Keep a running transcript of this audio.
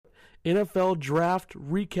NFL Draft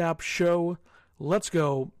Recap Show. Let's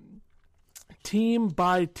go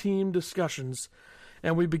team-by-team discussions.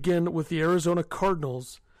 And we begin with the Arizona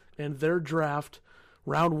Cardinals and their draft.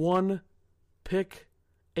 Round 1, pick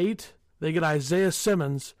 8. They get Isaiah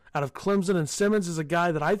Simmons out of Clemson, and Simmons is a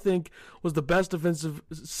guy that I think was the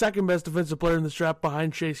second best defensive player in this draft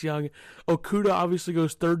behind Chase Young. Okudah obviously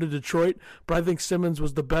goes third to Detroit, but I think Simmons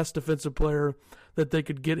was the best defensive player that they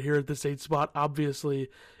could get here at this 8th spot, obviously,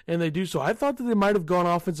 and they do so. I thought that they might have gone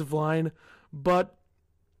offensive line, but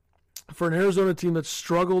for an Arizona team that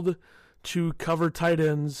struggled to cover tight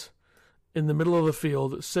ends in the middle of the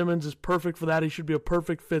field, Simmons is perfect for that. He should be a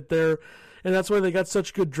perfect fit there. And that's why they got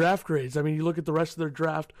such good draft grades. I mean, you look at the rest of their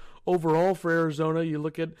draft overall for Arizona. You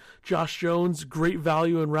look at Josh Jones, great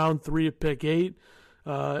value in round 3 at pick 8.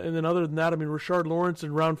 And then other than that, I mean, Rashard Lawrence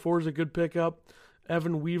in round 4 is a good pickup.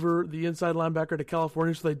 Evan Weaver, the inside linebacker to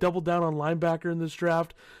California. So they doubled down on linebacker in this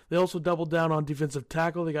draft. They also doubled down on defensive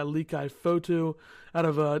tackle. They got Lekai Fotu out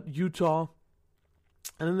of Utah.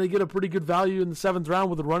 And then they get a pretty good value in the 7th round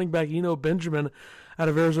with the running back Eno Benjamin out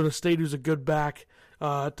of Arizona State, who's a good back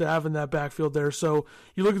to have in that backfield there. So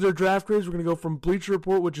you look at their draft grades. We're going to go from Bleacher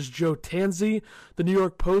Report, which is Joe Tanzi, the New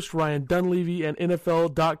York Post, Ryan Dunleavy, and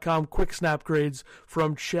NFL.com quick snap grades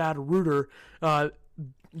from Chad Reuter.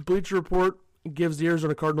 Bleacher Report gives the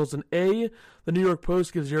Arizona Cardinals an A. The New York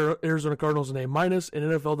Post gives the Arizona Cardinals an A-, and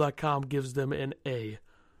NFL.com gives them an A.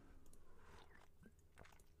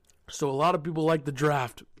 So a lot of people like the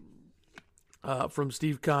draft from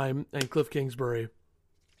Steve Keim and Cliff Kingsbury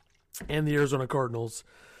and the Arizona Cardinals,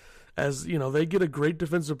 as you know, they get a great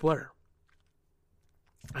defensive player.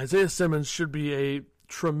 Isaiah Simmons should be a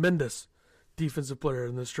tremendous defensive player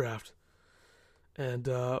in this draft, and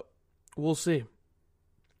we'll see.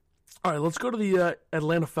 All right, let's go to the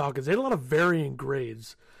Atlanta Falcons. They had a lot of varying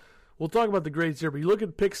grades. We'll talk about the grades here, but you look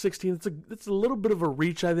at pick 16, it's a little bit of a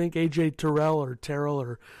reach, I think. A.J. Terrell,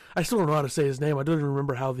 I still don't know how to say his name. I don't even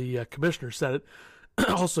remember how the commissioner said it.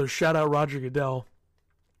 Also, shout out Roger Goodell.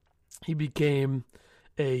 He became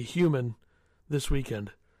a human this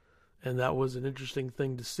weekend, and that was an interesting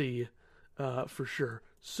thing to see for sure.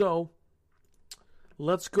 So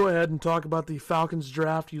let's go ahead and talk about the Falcons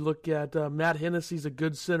draft. You look at Matt Hennessy's a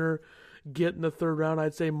good center. Get in the 3rd round.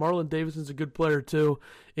 I'd say Marlon Davidson's a good player too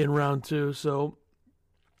in round 2. So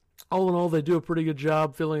all in all, they do a pretty good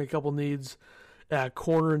job filling a couple needs at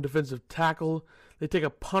corner and defensive tackle. They take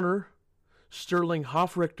a punter, Sterling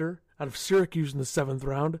Hoffrichter, out of Syracuse in the 7th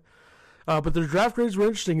round. But their draft grades were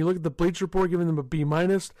interesting. You look at the Bleacher Report giving them a B-,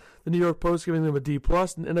 the New York Post giving them a D+, and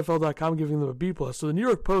NFL.com giving them a B+. So the New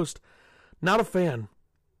York Post, not a fan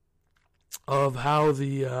of how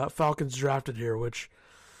the Falcons drafted here, which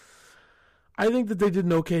I think that they did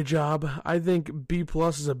an okay job. I think B+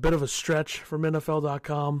 is a bit of a stretch from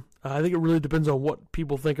NFL.com. I think it really depends on what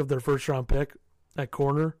people think of their first-round pick at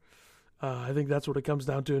corner. I think that's what it comes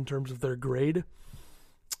down to in terms of their grade.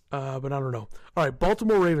 But I don't know. All right,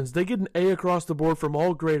 Baltimore Ravens. They get an A across the board from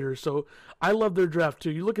all graders, so I love their draft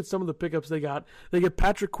too. You look at some of the pickups they got. They get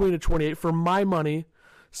Patrick Queen at 28. For my money,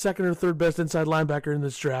 2nd or 3rd best inside linebacker in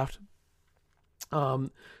this draft.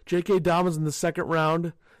 J.K. Dobbins in the 2nd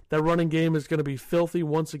round. That running game is going to be filthy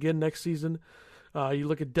once again next season. You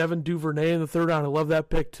look at Devin Duvernay in the 3rd round. I love that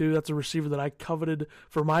pick, too. That's a receiver that I coveted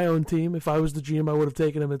for my own team. If I was the GM, I would have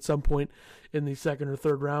taken him at some point in the 2nd or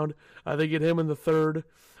 3rd round. They get him in the 3rd.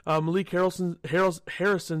 Malik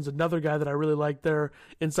Harrison's another guy that I really like there.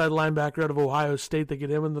 Inside linebacker out of Ohio State. They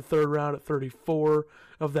get him in the 3rd round at 34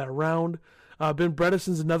 of that round. Ben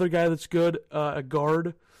Bredesen's another guy that's good, a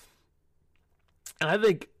guard. And I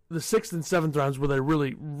think the 6th and 7th rounds where they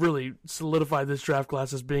really, really solidified this draft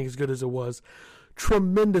class as being as good as it was.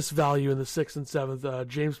 Tremendous value in the 6th and 7th.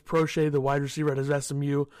 James Prochet, the wide receiver at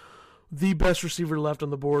SMU, the best receiver left on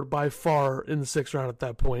the board by far in the 6th round at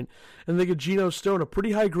that point. And they get Geno Stone, a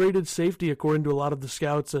pretty high-graded safety according to a lot of the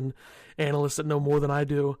scouts and analysts that know more than I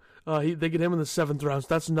do. They get him in the 7th round, so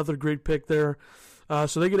that's another great pick there.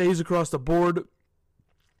 So they get A's across the board.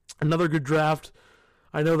 Another good draft.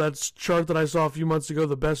 I know that chart that I saw a few months ago,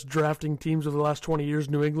 the best drafting teams of the last 20 years,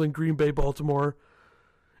 New England, Green Bay, Baltimore.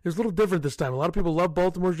 It was a little different this time. A lot of people love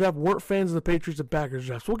Baltimore's draft, weren't fans of the Patriots and Packers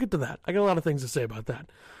draft. So we'll get to that. I got a lot of things to say about that.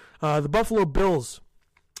 The Buffalo Bills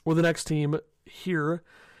were the next team here.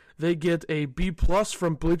 They get a B+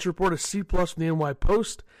 from Bleacher Report, a C+ from the NY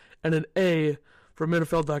Post, and an A from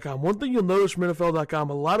NFL.com. One thing you'll notice from NFL.com,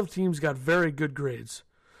 a lot of teams got very good grades.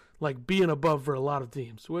 Like B and above for a lot of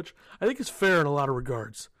teams, which I think is fair in a lot of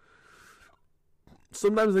regards.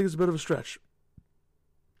 Sometimes I think it's a bit of a stretch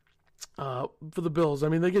for the Bills. I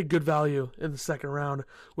mean, they get good value in the 2nd round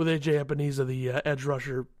with A.J. Epineza, the edge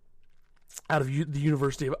rusher out of the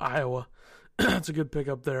University of Iowa. That's a good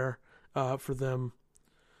pickup there for them.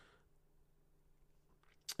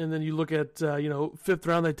 And then you look at, fifth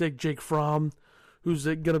round, they take Jake Fromm, who's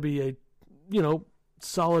going to be a,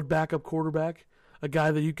 solid backup quarterback, a guy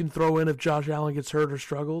that you can throw in if Josh Allen gets hurt or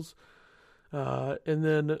struggles. And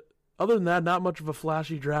then other than that, not much of a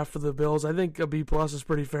flashy draft for the Bills. I think a B+ is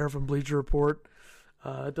pretty fair from Bleacher Report.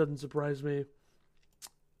 It doesn't surprise me.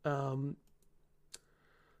 So,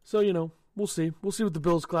 we'll see. We'll see what the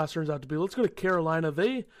Bills class turns out to be. Let's go to Carolina.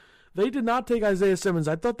 They did not take Isaiah Simmons.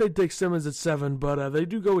 I thought they'd take Simmons at 7, but they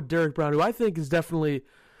do go with Derek Brown, who I think is definitely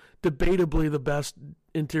debatably the best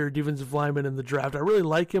interior defensive lineman in the draft. I really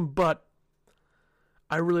like him, but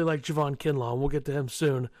I really like Javon Kinlaw, and we'll get to him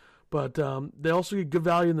soon. But they also get good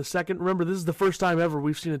value in the second. Remember, this is the first time ever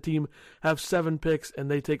we've seen a team have 7 picks, and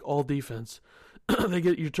they take all defense. They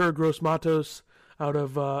get Yetur Gross-Matos out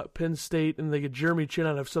of Penn State, and they get Jeremy Chin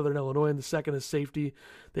out of Southern Illinois in the second as safety.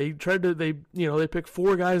 They pick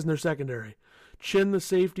 4 guys in their secondary. Chin, the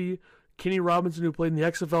safety, Kenny Robinson, who played in the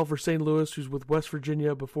XFL for St. Louis, who's with West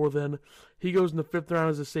Virginia before then. He goes in the 5th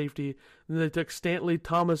round as a safety. And then they took Stanley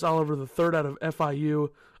Thomas Oliver III out of FIU,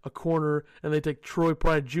 a corner, and they take Troy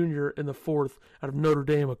Pride Jr. in the 4th out of Notre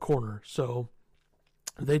Dame, a corner. So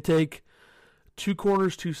they take 2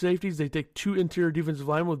 corners, 2 safeties. They take 2 interior defensive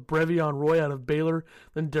linemen with Brevion Roy out of Baylor,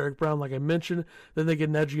 then Derek Brown, like I mentioned. Then they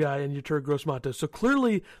get Neji and Yetur Gross-Matos. So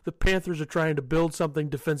clearly the Panthers are trying to build something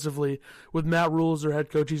defensively with Matt Rule as their head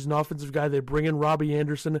coach. He's an offensive guy. They bring in Robbie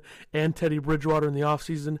Anderson and Teddy Bridgewater in the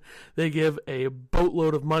offseason. They give a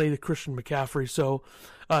boatload of money to Christian McCaffrey. So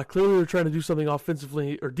clearly they're trying to do something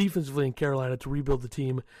offensively or defensively in Carolina to rebuild the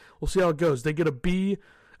team. We'll see how it goes. They get a B+,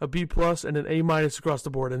 and an A- across the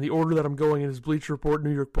board. And the order that I'm going in is Bleacher Report, New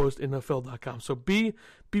York Post, NFL.com. So B+,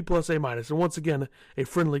 A-. And once again, a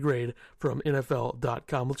friendly grade from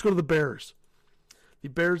NFL.com. Let's go to the Bears. The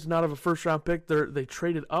Bears did not have a first-round pick. They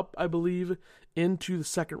traded up, I believe, into the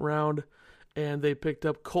second round, and they picked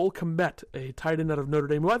up Cole Kmet, a tight end out of Notre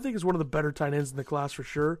Dame, who I think is one of the better tight ends in the class for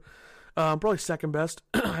sure. Probably second best.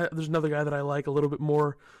 There's another guy that I like a little bit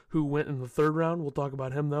more who went in the 3rd round. We'll talk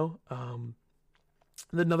about him, though.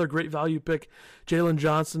 Then another great value pick, Jalen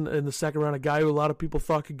Johnson in the 2nd round, a guy who a lot of people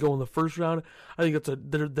thought could go in the 1st round. I think that's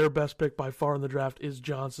their best pick by far in the draft is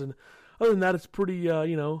Johnson. Other than that, it's pretty,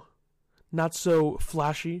 not so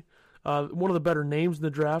flashy. One of the better names in the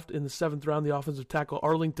draft in the 7th round, the offensive tackle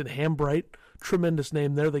Arlington Hambright. Tremendous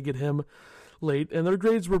name there. They get him late. And their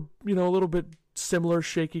grades were, a little bit similar,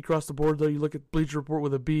 shaky across the board, though. You look at Bleacher Report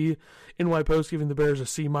with a B, NY Post giving the Bears a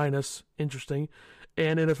C-. Interesting.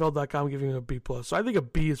 And NFL.com giving him a B+. So I think a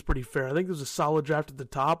B is pretty fair. I think there's a solid draft at the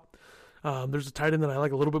top. There's a tight end that I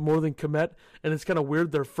like a little bit more than Kmet, and it's kind of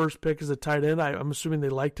weird their first pick is a tight end. I'm assuming they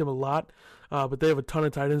liked him a lot, but they have a ton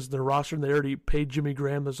of tight ends in their roster, and they already paid Jimmy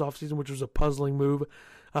Graham this offseason, which was a puzzling move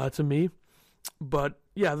to me. But,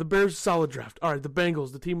 yeah, the Bears, solid draft. All right, the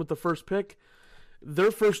Bengals, the team with the first pick,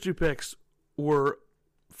 their first 2 picks were,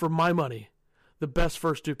 for my money, the best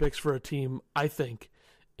first 2 picks for a team, I think,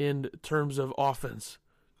 in terms of offense.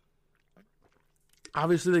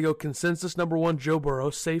 Obviously, they go consensus number 1, Joe Burrow,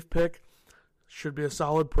 safe pick, should be a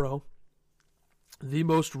solid pro, the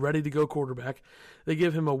most ready-to-go quarterback. They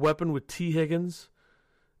give him a weapon with T. Higgins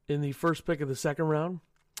in the first pick of the 2nd round.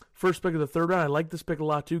 First pick of the 3rd round, I like this pick a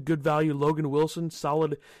lot too. Good value, Logan Wilson,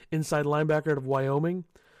 solid inside linebacker out of Wyoming.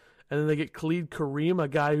 And then they get Khalid Kareem, a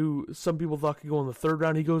guy who some people thought could go in the 3rd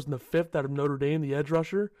round. He goes in the 5th out of Notre Dame, the edge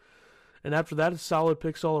rusher. And after that, it's solid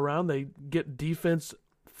picks all around. They get defense,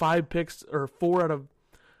 4 picks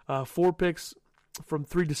from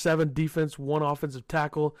 3 to 7, defense, 1 offensive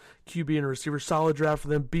tackle, QB, and a receiver. Solid draft for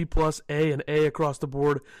them. B+, A, and A across the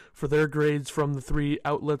board for their grades from the 3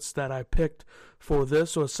 outlets that I picked for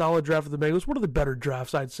this. So a solid draft for the Bengals. One of the better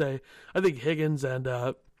drafts, I'd say. I think Higgins and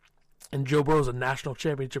Joe Burrow is a national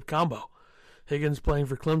championship combo. Higgins playing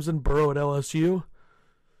for Clemson, Burrow at LSU.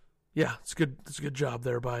 Yeah, it's good. It's a good job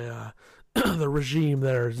there by the regime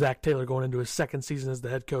there. Zach Taylor going into his 2nd season as the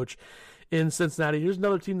head coach in Cincinnati. Here's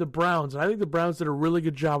another team, the Browns. And I think the Browns did a really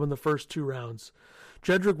good job in the first 2 rounds.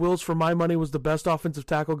 Jedrick Wills, for my money, was the best offensive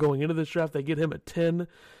tackle going into this draft. They get him at 10.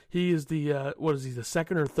 He is the, the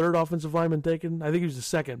 2nd or 3rd offensive lineman taken? I think he was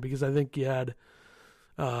the 2nd because I think you had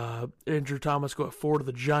Andrew Thomas go at 4 to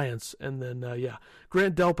the Giants. And then,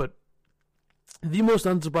 Grant Delpit, the most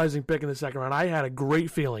unsurprising pick in the 2nd round. I had a great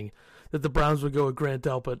feeling that the Browns would go with Grant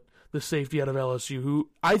Delpit, the safety out of LSU, who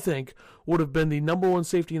I think would have been the number 1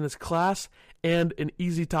 safety in this class and an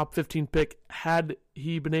easy top 15 pick had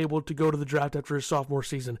he been able to go to the draft after his sophomore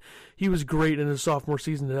season. He was great in his sophomore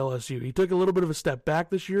season at LSU. He took a little bit of a step back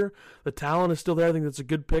this year. The talent is still there. I think that's a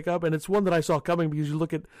good pickup, and it's one that I saw coming because you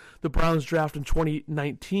look at the Browns draft in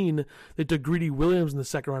 2019, they took Greedy Williams in the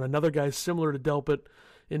second round, another guy similar to Delpit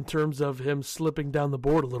in terms of him slipping down the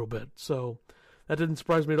board a little bit. So that didn't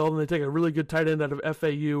surprise me at all. Then they take a really good tight end out of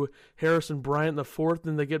FAU, Harrison Bryant in the fourth.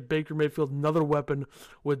 Then they get Baker Mayfield, another weapon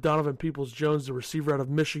with Donovan Peoples-Jones, the receiver out of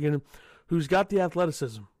Michigan, who's got the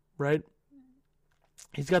athleticism, right?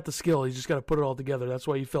 He's got the skill. He's just got to put it all together. That's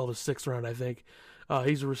why he fell to sixth round, I think.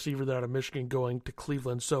 He's a receiver there out of Michigan going to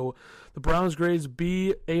Cleveland. So the Browns grades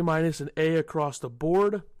B, A-, and A across the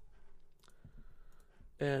board.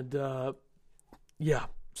 And, yeah,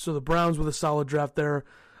 so the Browns with a solid draft there.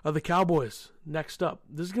 The Cowboys, next up.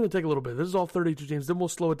 This is going to take a little bit. This is all 32 teams. Then we'll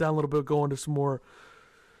slow it down a little bit, go into some more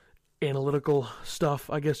analytical stuff,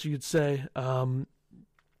 I guess you could say.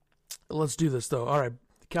 Let's do this, though. All right,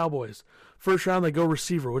 the Cowboys. First round, they go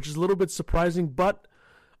receiver, which is a little bit surprising, but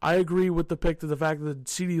I agree with the pick to the fact that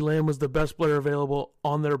CeeDee Lamb was the best player available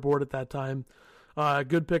on their board at that time.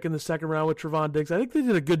 Good pick in the second round with Trevon Diggs. I think they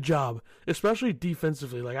did a good job, especially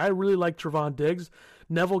defensively. Like, I really like Trevon Diggs.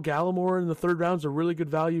 Neville Gallimore in the third round is a really good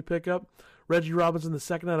value pickup. Reggie Robinson, the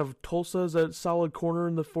second out of Tulsa, is a solid corner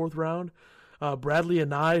in the fourth round. Bradley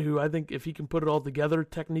Anai, who I think if he can put it all together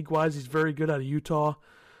technique-wise, he's very good out of Utah.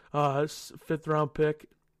 Fifth round pick.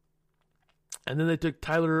 And then they took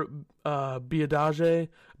Tyler Biadasz,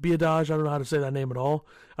 I don't know how to say that name at all,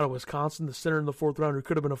 out of Wisconsin, the center in the fourth round, who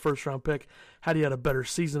could have been a first-round pick had he had a better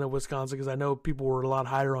season at Wisconsin, because I know people were a lot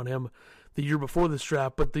higher on him the year before this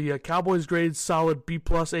draft. But the Cowboys grade solid B+,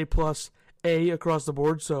 A across the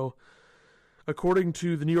board. So according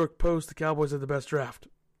to the New York Post, the Cowboys had the best draft.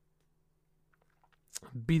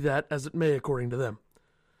 Be that as it may, according to them.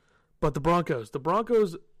 But the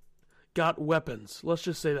Broncos got weapons. Let's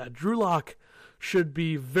just say that. Drew Lock should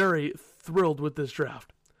be very thrilled with this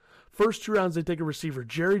draft. First two rounds, they take a receiver.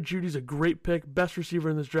 Jerry Jeudy's a great pick, best receiver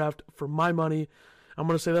in this draft for my money. I'm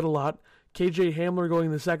going to say that a lot. KJ Hamler going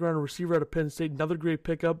in the second round, a receiver out of Penn State, another great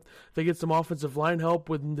pickup. They get some offensive line help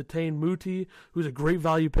with Netane Muti, who's a great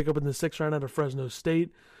value pickup in the sixth round out of Fresno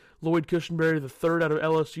State. Lloyd Cushenberry, the third out of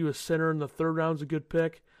LSU, a center in the third round, is a good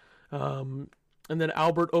pick. And then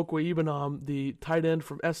Albert Okwuegbunam, the tight end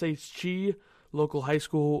from SHG, local high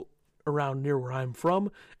school around near where I'm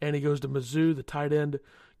from, and he goes to Mizzou. The tight end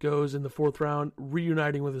goes in the fourth round,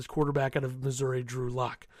 reuniting with his quarterback out of Missouri, Drew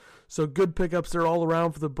Lock. So good pickups there all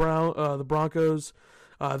around for the Broncos.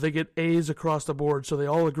 They get A's across the board, so they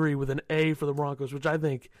all agree with an A for the Broncos, which I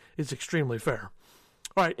think is extremely fair.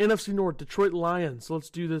 All right, NFC North, Detroit Lions. Let's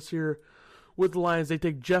do this here with the Lions. They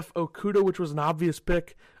take Jeff Okudah, which was an obvious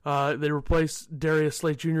pick. They replace Darius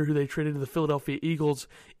Slay Jr., who they traded to the Philadelphia Eagles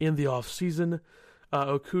in the offseason.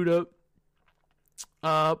 Okudah,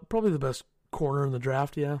 probably the best corner in the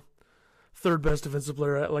draft, yeah. Third best defensive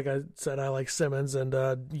player. Like I said, I like Simmons and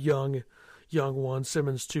Young 1,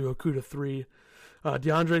 Simmons 2, Okudah 3.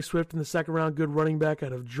 DeAndre Swift in the second round, good running back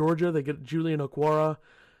out of Georgia. They get Julian Okwara,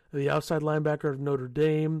 the outside linebacker of Notre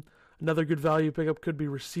Dame. Another good value pickup could be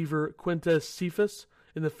receiver Quintez Cephas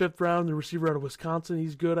in the fifth round, the receiver out of Wisconsin.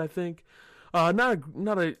 He's good, I think. Not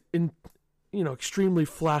a extremely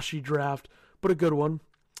flashy draft, but a good one.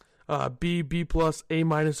 B+, A-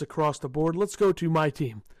 across the board. Let's go to my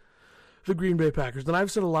team, the Green Bay Packers. And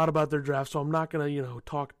I've said a lot about their draft, so I'm not going to,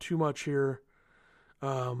 talk too much here.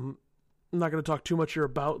 I'm not going to talk too much here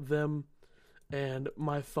about them and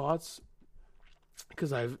my thoughts,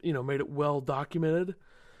 because I've, made it well documented.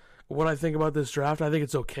 What I think about this draft, I think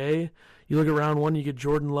it's okay. You look at round one, you get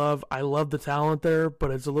Jordan Love. I love the talent there,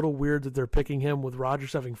 but it's a little weird that they're picking him with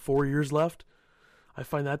Rodgers having 4 years left. I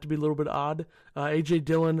find that to be a little bit odd. A.J.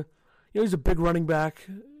 Dillon, he's a big running back,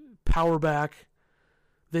 power back.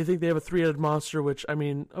 They think they have a three-headed monster, which,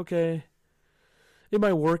 okay. It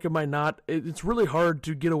might work, it might not. It's really hard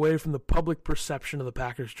to get away from the public perception of the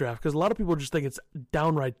Packers draft, because a lot of people just think it's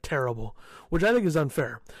downright terrible, which I think is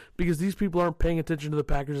unfair, because these people aren't paying attention to the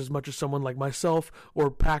Packers as much as someone like myself or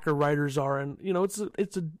Packer writers are, and it's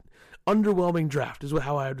a underwhelming draft is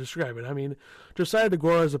how I would describe it. Josiah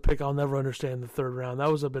DeGuara is a pick I'll never understand in the third round. That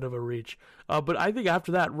was a bit of a reach. But I think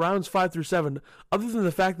after that, rounds 5 through 7, other than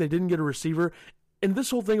the fact they didn't get a receiver, and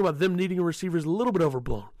this whole thing about them needing a receiver is a little bit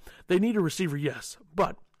overblown. They need a receiver, yes,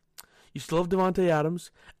 but you still have Devontae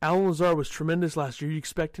Adams. Allen Lazard was tremendous last year. You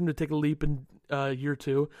expect him to take a leap in year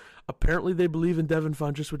 2. Apparently they believe in Devin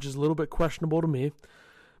Funchess, which is a little bit questionable to me.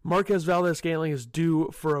 Marquez Valdez-Scantling is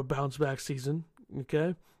due for a bounce-back season,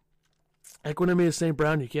 okay? Equanimeous St.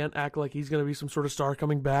 Brown, you can't act like he's going to be some sort of star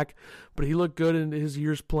coming back, but he looked good in his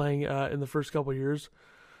years playing in the first couple of years.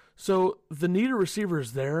 So the need a receiver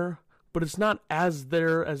is there, but it's not as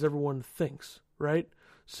there as everyone thinks, right?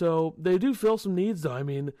 So they do fill some needs, though. I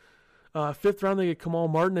mean, 5th round, they get Kamal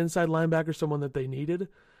Martin, inside linebacker, someone that they needed.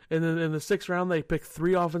 And then in the 6th round, they pick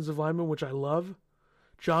 3 offensive linemen, which I love.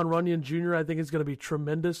 John Runyon Jr., I think, is going to be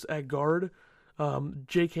tremendous at guard.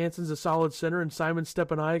 Jake Hansen's a solid center, and Simon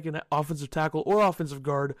Stepaniak, an offensive tackle or offensive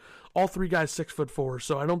guard. All 3 guys 6'4",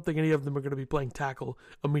 so I don't think any of them are going to be playing tackle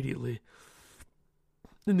immediately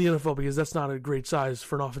in the NFL, because that's not a great size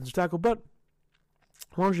for an offensive tackle. But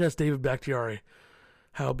why don't you ask David Bakhtiari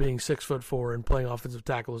how being 6'4" and playing offensive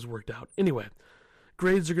tackle has worked out? Anyway,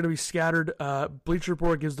 grades are going to be scattered. Bleacher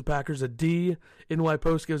Report gives the Packers a D. NY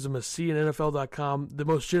Post gives them a C, and NFL.com, the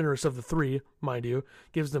most generous of the 3, mind you,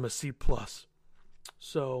 gives them a C+.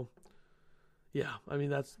 So, yeah, I mean,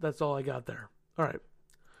 that's all I got there. All right,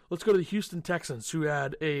 let's go to the Houston Texans, who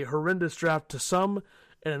had a horrendous draft to some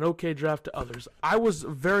and an okay draft to others. I was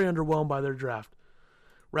very underwhelmed by their draft.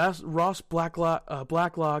 Ross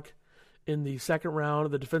Blacklock in the 2nd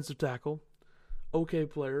round, the defensive tackle, okay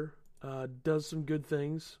player, does some good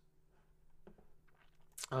things.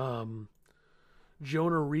 Jonah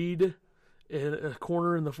Reed in a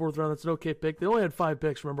corner in the 4th round, that's an okay pick. They only had 5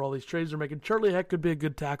 picks. Remember, all these trades they're making. Charlie Heck could be a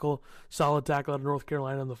good tackle, solid tackle out of North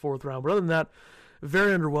Carolina in the 4th round. But other than that,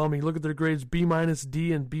 very underwhelming. Look at their grades, B-,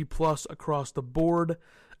 D, and B+ across the board.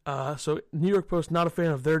 So New York Post, not a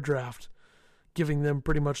fan of their draft, giving them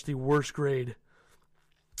pretty much the worst grade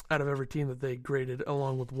out of every team that they graded,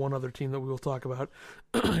 along with one other team that we will talk about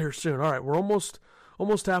here soon. All right, we're almost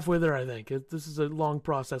halfway there, I think. This is a long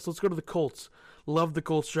process. Let's go to the Colts. Love the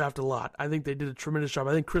Colts draft a lot. I think they did a tremendous job.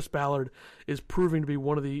 I think Chris Ballard is proving to be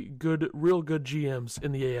one of the real good GMs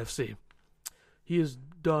in the AFC. He has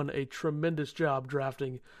done a tremendous job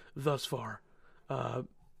drafting thus far.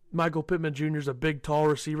 Michael Pittman Jr. is a big, tall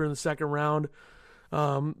receiver in the 2nd round.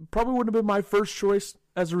 Probably wouldn't have been my first choice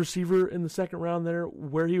as a receiver in the 2nd round there,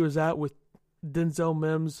 where he was at with Denzel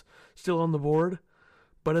Mims still on the board.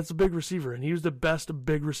 But it's a big receiver, and he was the best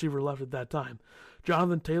big receiver left at that time.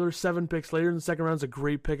 Jonathan Taylor, 7 picks later in the 2nd round, is a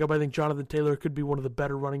great pickup. I think Jonathan Taylor could be one of the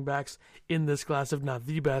better running backs in this class, if not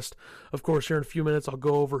the best. Of course, here in a few minutes, I'll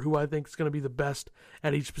go over who I think is going to be the best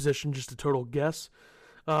at each position, just a total guess.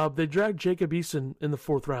 They dragged Jacob Eason in the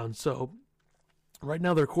 4th round. So right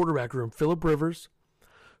now, their quarterback room, Phillip Rivers,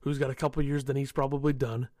 who's got a couple years than he's probably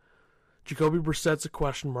done. Jacoby Brissett's a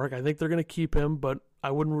question mark. I think they're going to keep him, but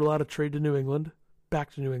I wouldn't rule out a trade to New England,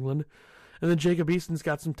 back to New England. And then Jacob Eason's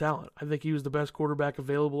got some talent. I think he was the best quarterback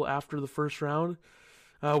available after the 1st round.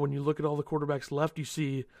 When you look at all the quarterbacks left, you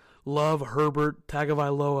see Love, Herbert,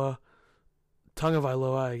 Tagovailoa,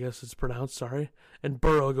 I guess it's pronounced, sorry, and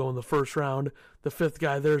Burrow go in the 1st round. The 5th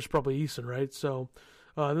guy there is probably Eason, right? So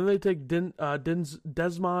then they take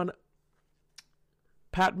Desmond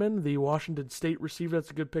Patman, the Washington State receiver. That's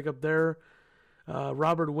a good pickup there.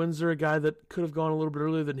 Robert Windsor, a guy that could have gone a little bit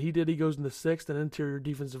earlier than he did. He goes in the 6th, an interior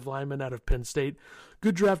defensive lineman out of Penn State.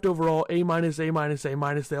 Good draft overall, A-, A-.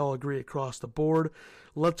 They all agree across the board.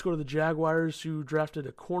 Let's go to the Jaguars, who drafted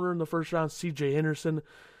a corner in the 1st round, C.J. Henderson,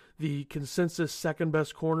 the consensus 2nd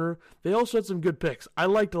best corner. They also had some good picks. I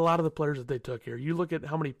liked a lot of the players that they took here. You look at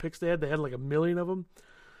how many picks they had like 1 million of them.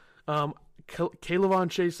 K'Lavon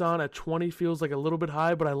Chaisson at 20 feels like a little bit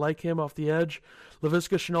high, but I like him off the edge.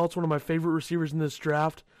 Laviska Shenault's one of my favorite receivers in this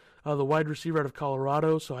draft, the wide receiver out of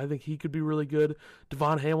Colorado, so I think he could be really good.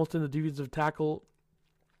 Devon Hamilton, the defensive tackle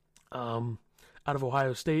out of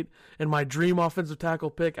Ohio State. And my dream offensive tackle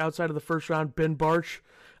pick outside of the 1st round, Ben Bartch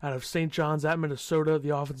out of St. John's at Minnesota,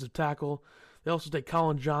 the offensive tackle. They also take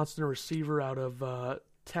Colin Johnston, a receiver out of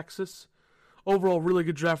Texas. Overall, really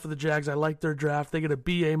good draft for the Jags. I like their draft. They get a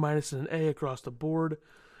B, A-, and an A across the board.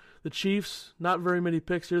 The Chiefs, not very many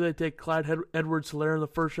picks here. They take Clyde Edwards-Helaire in the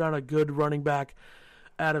 1st round, a good running back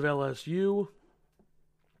out of LSU.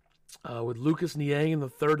 With Lucas Niang in the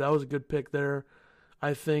 3rd, that was a good pick there.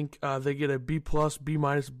 I think they get a B+, B-,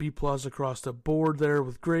 B+ across the board there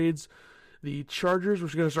with grades. The Chargers, we're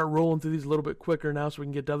just going to start rolling through these a little bit quicker now so we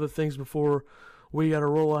can get to other things before we got to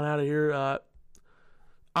roll on out of here.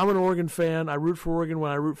 I'm an Oregon fan. I root for Oregon when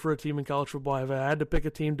I root for a team in college football. If I had to pick a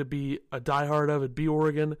team to be a diehard of, it'd be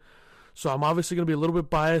Oregon. So I'm obviously going to be a little bit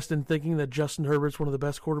biased in thinking that Justin Herbert's one of the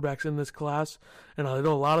best quarterbacks in this class. And I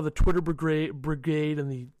know a lot of the Twitter brigade and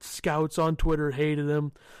the scouts on Twitter hated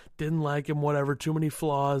him, didn't like him, whatever, too many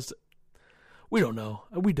flaws. We don't know.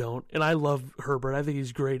 We don't. And I love Herbert. I think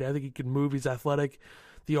he's great. I think he can move. He's athletic.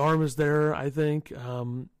 The arm is there, I think.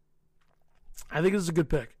 I think this is a good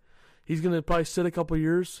pick. He's going to probably sit a couple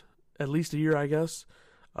years at least a year, I guess.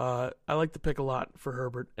 I like the pick a lot for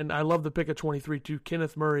Herbert. And I love the pick at 23, too.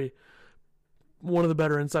 Kenneth Murray, one of the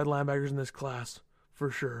better inside linebackers in this class, for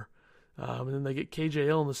sure. And then they get KJ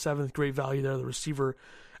Hill in the 7th, great value there, the receiver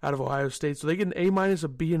out of Ohio State. So they get an A-, a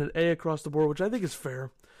B, and an A across the board, which I think is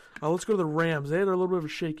fair. Let's go to the Rams. They had a little bit of a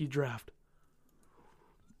shaky draft.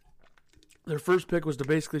 Their first pick was to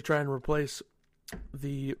basically try and replace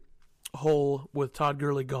the hole with Todd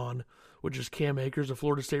Gurley gone, which is Cam Akers, a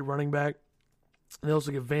Florida State running back. They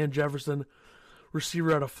also get Van Jefferson,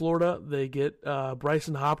 receiver out of Florida. They get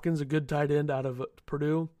Bryson Hopkins, a good tight end out of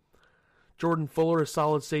Purdue. Jordan Fuller, a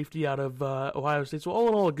solid safety out of Ohio State. So all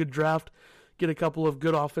in all, a good draft. Get a couple of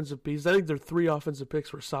good offensive pieces. I think their 3 offensive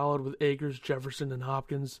picks were solid with Akers, Jefferson, and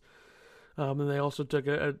Hopkins. And they also took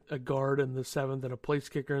a guard in the 7th and a place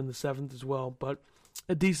kicker in the 7th as well. But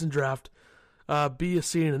a decent draft. B, a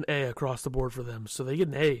C, and an A across the board for them. So they get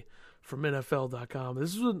an A from NFL.com.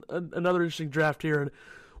 This is another interesting draft here. And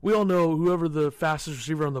we all know whoever the fastest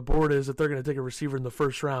receiver on the board is, that they're going to take a receiver in the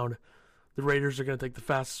first round. The Raiders are going to take the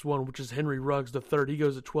fastest one, which is Henry Ruggs, the 3rd. He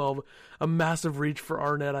goes at 12. A massive reach for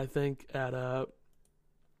Arnett, I think, at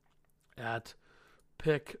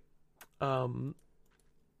pick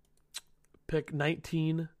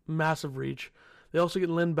 19. Massive reach. They also get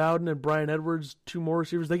Lynn Bowden and Brian Edwards, 2 more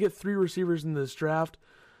receivers. They get 3 receivers in this draft.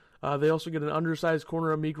 They also get an undersized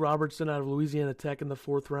corner, Amik Robertson, out of Louisiana Tech in the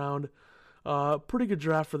 4th round. Pretty good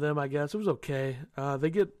draft for them, I guess. It was okay. They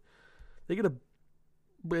get a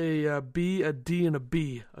B, a D, and a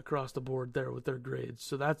B across the board there with their grades.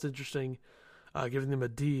 So that's interesting, giving them a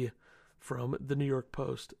D from the New York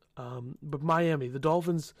Post. But Miami, the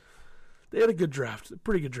Dolphins, they had a good draft,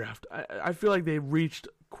 pretty good draft. I feel like they reached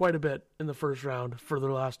quite a bit in the first round for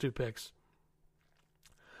their last 2 picks.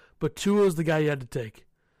 But Tua is the guy you had to take.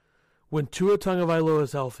 When Tua Tagovailoa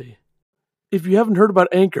is healthy. If you haven't heard about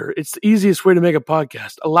Anchor, it's the easiest way to make a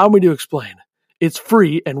podcast. Allow me to explain. It's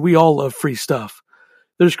free, and we all love free stuff.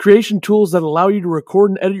 There's creation tools that allow you to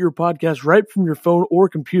record and edit your podcast right from your phone or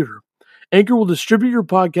computer. Anchor will distribute your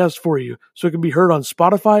podcast for you so it can be heard on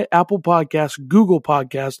Spotify, Apple Podcasts, Google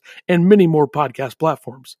Podcasts, and many more podcast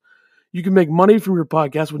platforms. You can make money from your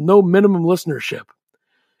podcast with no minimum listenership.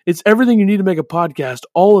 It's everything you need to make a podcast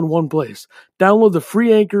all in one place. Download the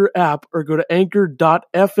free Anchor app or go to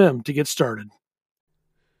anchor.fm to get started.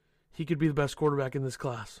 He could be the best quarterback in this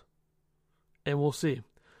class. And we'll see.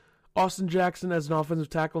 Austin Jackson as an offensive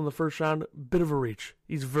tackle in the first round, bit of a reach.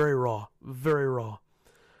 He's very raw, very raw.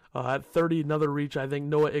 At 30, another reach. I think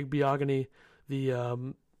Noah Igbiagani,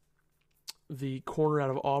 the corner out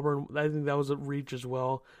of Auburn, I think that was a reach as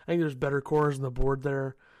well. I think there's better corners on the board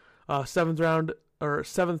there.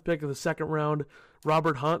 7th pick of the 2nd round,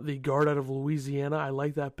 Robert Hunt, the guard out of Louisiana. I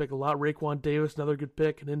like that pick a lot. Raekwon Davis, another good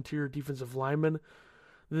pick, an interior defensive lineman.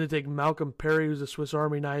 Then they take Malcolm Perry, who's a Swiss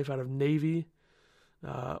Army knife out of Navy.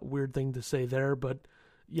 Weird thing to say there, but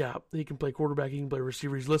yeah, he can play quarterback, he can play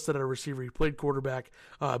receiver. He's listed at a receiver. He played quarterback.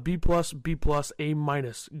 B+, B+,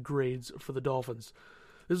 A- grades for the Dolphins.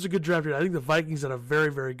 This is a good draft here. I think the Vikings had a very,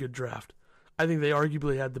 very good draft. I think they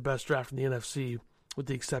arguably had the best draft in the NFC, with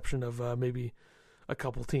the exception of maybe a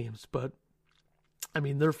couple teams. But, I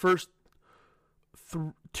mean, their first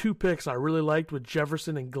 2 picks I really liked with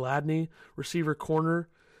Jefferson and Gladney, receiver corner,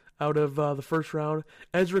 out of the first round.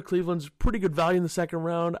 Ezra Cleveland's pretty good value in the 2nd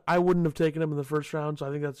round. I wouldn't have taken him in the first round, so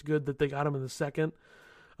I think that's good that they got him in the 2nd.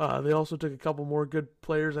 They also took a couple more good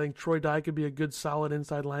players. I think Troy Dye could be a good, solid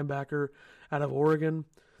inside linebacker out of Oregon.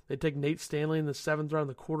 They take Nate Stanley in the 7th round,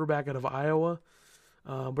 the quarterback out of Iowa.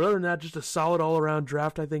 But other than that, just a solid all-around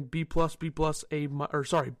draft. I think B+, B+, A, or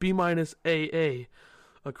sorry, B-, AA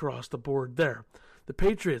across the board there. The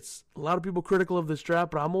Patriots, a lot of people critical of this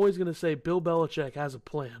draft, but I'm always going to say Bill Belichick has a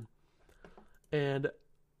plan. And,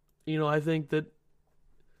 you know, I think that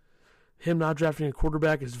him not drafting a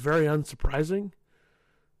quarterback is very unsurprising.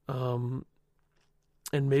 And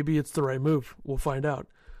maybe it's the right move. We'll find out.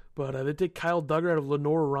 But they take Kyle Duggar out of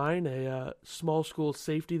Lenore-Ryan, a small school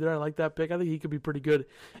safety there. I like that pick. I think he could be pretty good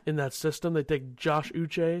in that system. They take Josh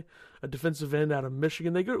Uche, a defensive end out of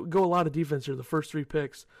Michigan. They go a lot of defense here, the first 3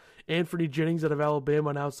 picks. Anthony Jennings out of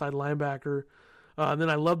Alabama, an outside linebacker. And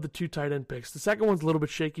then I love the 2 tight end picks. The second one's a little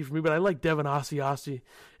bit shaky for me, but I like Devin Asiasi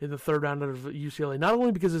in the 3rd round out of UCLA. Not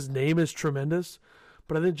only because his name is tremendous,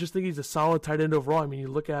 but I just think he's a solid tight end overall. I mean, you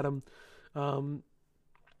look at him out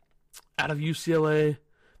of UCLA.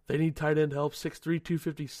 They need tight end help, 6'3",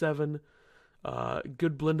 257.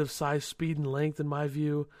 Good blend of size, speed, and length in my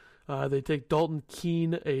view. They take Dalton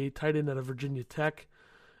Keene, a tight end out of Virginia Tech.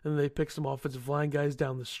 And they pick some offensive line guys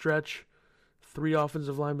down the stretch. 3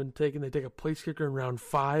 offensive linemen taken. They take a place kicker in round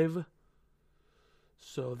 5.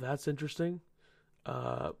 So that's interesting.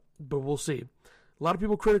 But we'll see. A lot of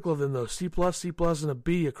people critical of them, though. C+, C+, and a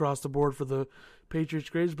B across the board for the Patriots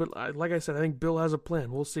grades. But like I said, I think Bill has a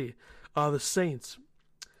plan. We'll see. The Saints.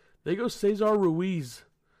 They go Cesar Ruiz,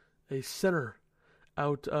 a center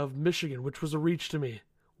out of Michigan, which was a reach to me.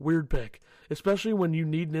 Weird pick. Especially when you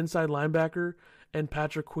need an inside linebacker, and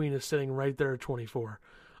Patrick Queen is sitting right there at 24.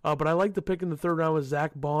 But I like the pick in the third round with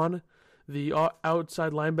Zach Bond, the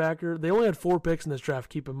outside linebacker. They only had 4 picks in this draft,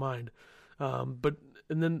 keep in mind.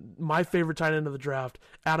 And then my favorite tight end of the draft,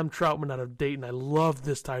 Adam Troutman out of Dayton. I love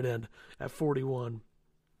this tight end at 41.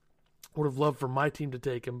 Would have loved for my team to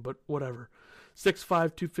take him, but whatever. 6'5",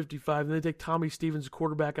 255. And they take Tommy Stevens,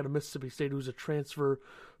 quarterback out of Mississippi State, who's a transfer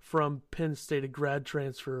from Penn State, a grad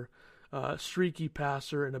transfer. Streaky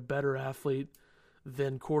passer and a better athlete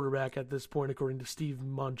than quarterback at this point, according to Steve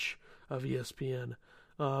Munch of ESPN.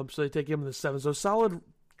 So they take him in the 7th. So solid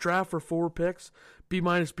draft for 4 picks. B-, B-,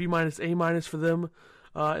 A- for them.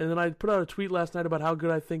 And then I put out a tweet last night about how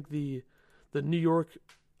good I think the New York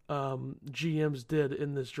GMs did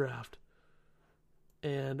in this draft.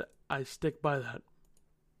 And I stick by that.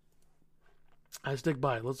 Let's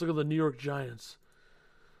look at the New York Giants.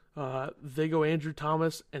 They go Andrew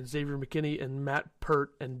Thomas and Xavier McKinney and Matt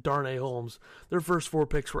Pert and Darnay Holmes. Their first 4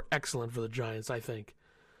 picks were excellent for the Giants, I think.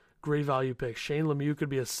 Great value picks. Shane Lemieux could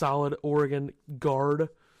be a solid Oregon guard.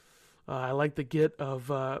 I like the get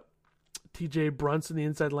of T.J. Brunson, the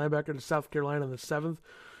inside linebacker to South Carolina in the 7th.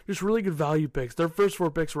 Just really good value picks. Their first 4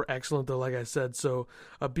 picks were excellent, though, like I said. So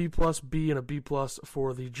a B+, B, and a B+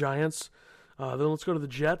 for the Giants. Then let's go to the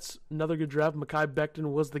Jets. Another good draft. Mekhi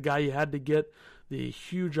Becton was the guy you had to get. The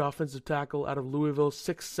huge offensive tackle out of Louisville,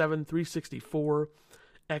 6'7", 364.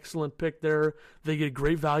 Excellent pick there. They get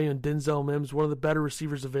great value in Denzel Mims, one of the better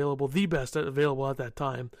receivers available, the best available at that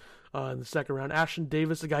time in the 2nd round. Ashton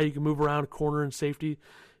Davis, a guy you can move around, corner and safety.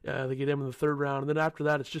 They get him in the 3rd round. And then after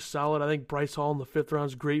that, it's just solid. I think Bryce Hall in the 5th round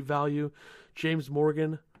is great value. James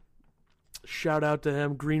Morgan, shout out to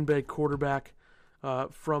him, Green Bay quarterback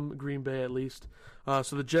from Green Bay at least.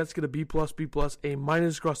 So the Jets get a B+, B+, A-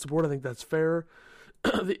 across the board. I think that's fair.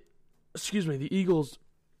 The Eagles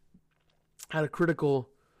had a critical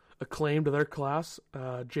acclaim to their class.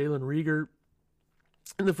 Jalen Reagor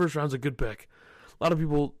in the 1st round is a good pick. A lot of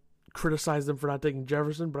people criticize them for not taking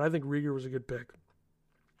Jefferson, but I think Reagor was a good pick.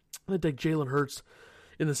 They take Jalen Hurts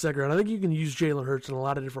in the 2nd round. I think you can use Jalen Hurts in a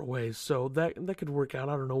lot of different ways, so that could work out.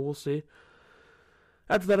 I don't know. We'll see.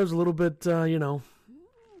 After that, it was a little bit,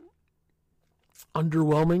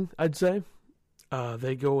 underwhelming, I'd say.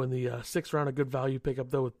 They go in the 6th round, a good value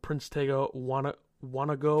pickup, though, with Prince Tega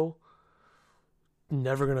Wanago.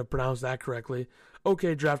 Never going to pronounce that correctly.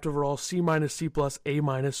 Okay, draft overall, C-, C+,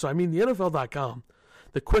 A-. So, I mean, the NFL.com,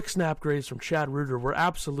 the quick snap grades from Chad Reuter were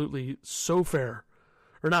absolutely so fair.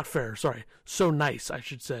 Or not fair, sorry. So nice, I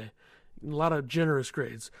should say. A lot of generous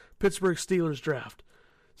grades. Pittsburgh Steelers draft.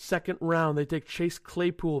 2nd round, they take Chase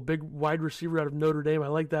Claypool, big wide receiver out of Notre Dame. I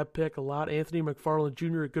like that pick a lot. Anthony McFarland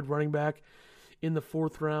Jr., a good running back in the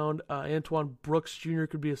 4th round. Antoine Brooks Jr.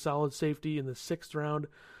 could be a solid safety in the 6th round.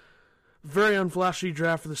 Very unflashy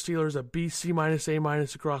draft for the Steelers, a B, C-,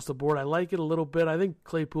 A- across the board. I like it a little bit. I think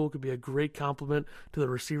Claypool could be a great complement to the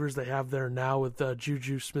receivers they have there now with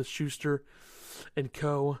Juju Smith-Schuster and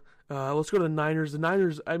co. Let's go to the Niners. The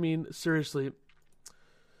Niners, I mean, seriously,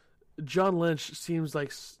 John Lynch seems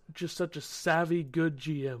like just such a savvy, good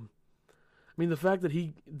GM. I mean, the fact that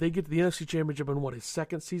they get to the NFC Championship in, his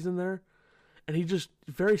 2nd season there, and he just,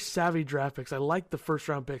 very savvy draft picks. I like the 1st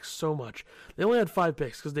round picks so much. They only had 5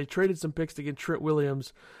 picks because they traded some picks to get Trent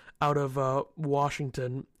Williams out of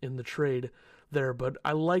Washington in the trade there. But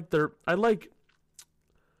I like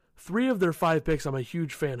 3 of their 5 picks I'm a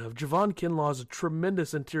huge fan of. Javon Kinlaw is a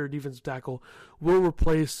tremendous interior defensive tackle. Will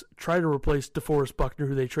try to replace DeForest Buckner,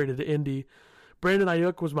 who they traded to Indy. Brandon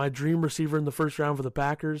Ayuk was my dream receiver in the 1st round for the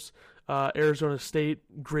Packers. Arizona State,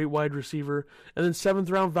 great wide receiver. And then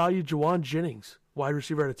 7th round value, Juwan Jennings, wide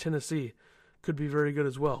receiver out of Tennessee. Could be very good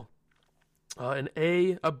as well. An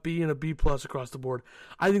A, a B, and a B+ across the board.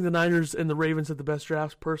 I think the Niners and the Ravens had the best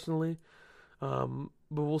drafts personally. But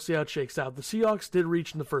we'll see how it shakes out. The Seahawks did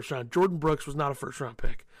reach in the 1st round. Jordan Brooks was not a 1st round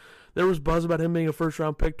pick. There was buzz about him being a 1st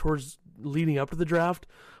round pick towards leading up to the draft,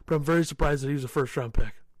 but I'm very surprised that he was a 1st round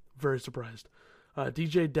pick. Very surprised.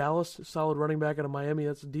 DJ Dallas, solid running back out of Miami.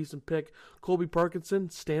 That's a decent pick. Colby Parkinson,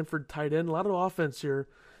 Stanford tight end. A lot of offense here.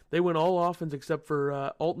 They went all offense except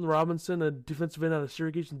for Alton Robinson, a defensive end out of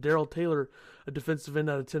Syracuse, and Darrell Taylor, a defensive end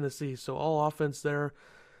out of Tennessee. So all offense there.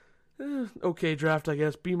 Okay draft, I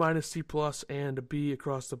guess. B-, C+, and a B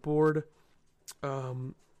across the board.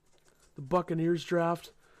 The Buccaneers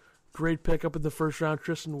draft. great pickup in the first round.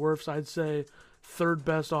 Tristan Wirfs, I'd say, third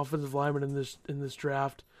best offensive lineman in this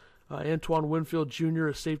draft. Antoine Winfield Jr.,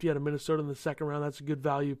 a safety out of Minnesota in the second round. That's a good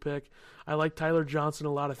value pick. I like Tyler Johnson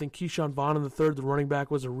a lot. I think Keyshawn Vaughn in the third, the running back,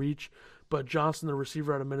 was a reach. But Johnson, the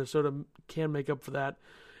receiver out of Minnesota, can make up for that.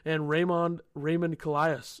 And Raymond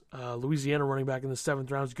Calais, Louisiana running back in the seventh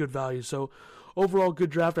round, is good value. So overall, good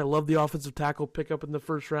draft. I love the offensive tackle pickup in the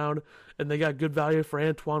first round. And they got good value for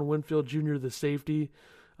Antoine Winfield Jr., the safety.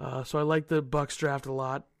 So I like the Bucs draft a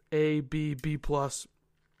lot. A, B, B+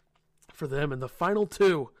 for them. And the final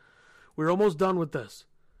two, we're almost done with this.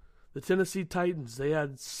 The Tennessee Titans, they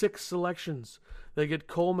had 6 selections. They get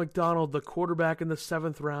Cole McDonald, the quarterback, in the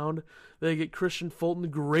 7th round. They get Christian Fulton,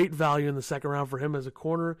 great value in the 2nd round for him as a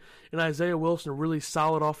corner. And Isaiah Wilson, a really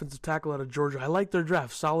solid offensive tackle out of Georgia. I like their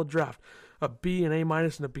draft, solid draft. A B, an A-,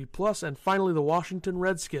 and a B+. And finally, the Washington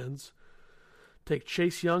Redskins take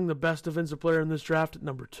Chase Young, the best defensive player in this draft, at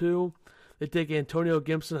number 2. They take Antonio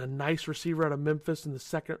Gibson, a nice receiver out of Memphis, in the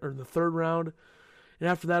 3rd round. And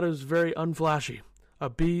after that, it was very unflashy. A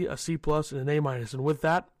B, a C+, and an A-. And with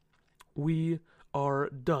that, we are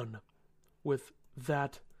done with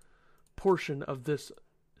that portion of this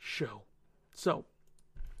show. So,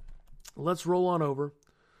 let's roll on over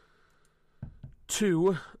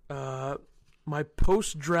to my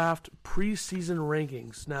post-draft preseason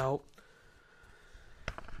rankings. Now,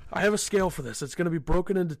 I have a scale for this. It's going to be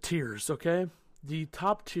broken into tiers, okay? The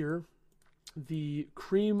top tier, the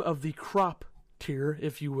cream of the crop tier,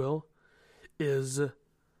 if you will, is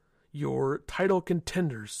your title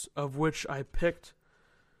contenders, of which I picked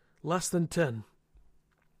less than 10.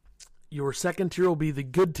 Your second tier will be the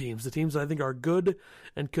good teams, the teams that I think are good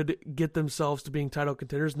and could get themselves to being title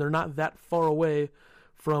contenders, and they're not that far away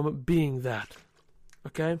from being that.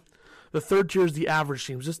 Okay? The third tier is the average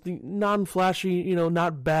teams, just the non-flashy,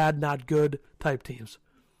 not bad, not good type teams.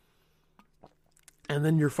 And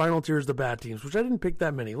then your final tier is the bad teams, which I didn't pick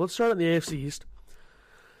that many. Let's start in the AFC East.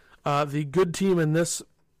 The good team in this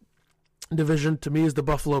division, to me, is the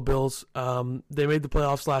Buffalo Bills. They made the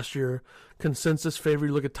playoffs last year. Consensus favorite.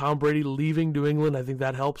 You look at Tom Brady leaving New England. I think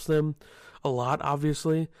that helps them a lot,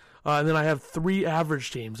 obviously. And then I have 3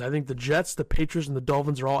 average teams. I think the Jets, the Patriots, and the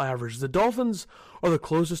Dolphins are all average. The Dolphins are the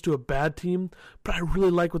closest to a bad team, but I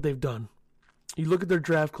really like what they've done. You look at their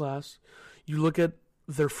draft class. You look at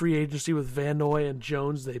their free agency with Van Noy and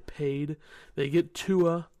Jones. They paid. They get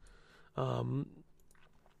Tua.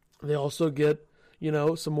 They also get,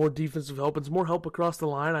 some more defensive help and some more help across the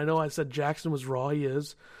line. I know I said Jackson was raw. He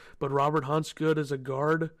is. But Robert Hunt's good as a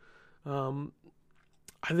guard.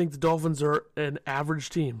 I think the Dolphins are an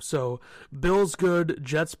average team. So, Bills good,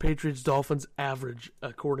 Jets, Patriots, Dolphins average,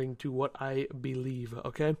 according to what I believe.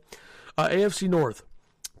 Okay? AFC North.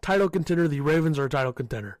 Title contender. The Ravens are a title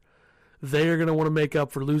contender. They are going to want to make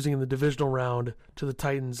up for losing in the divisional round to the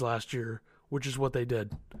Titans last year, which is what they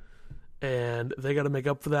did. And they got to make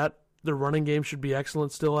up for that. Their running game should be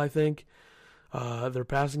excellent still, I think. Their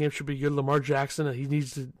passing game should be good. Lamar Jackson, he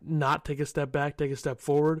needs to not take a step back, take a step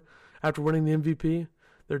forward after winning the MVP.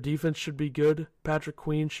 Their defense should be good. Patrick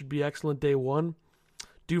Queen should be excellent day one.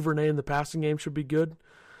 Duvernay in the passing game should be good.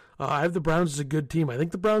 I have the Browns as a good team. I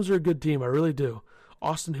think the Browns are a good team. I really do.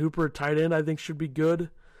 Austin Hooper, tight end, I think should be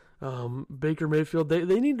good. Baker Mayfield,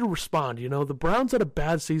 they need to respond. The Browns had a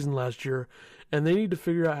bad season last year, and they need to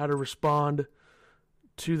figure out how to respond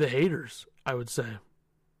to the haters, I would say.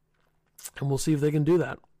 And we'll see if they can do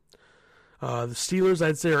that. The Steelers,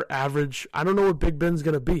 I'd say, are average. I don't know what Big Ben's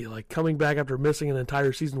going to be. Like, coming back after missing an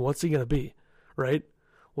entire season, what's he going to be, right?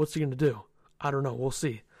 What's he going to do? I don't know. We'll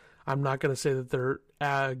see. I'm not going to say that they're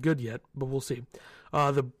good yet, but we'll see.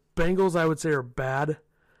 The Bengals, I would say, are bad.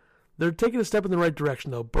 They're taking a step in the right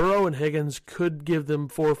direction, though. Burrow and Higgins could give them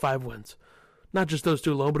 4 or 5 wins. Not just those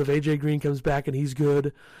two alone, but if A.J. Green comes back and he's good,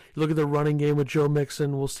 you look at the running game with Joe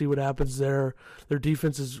Mixon, we'll see what happens there. Their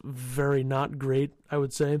defense is very not great, I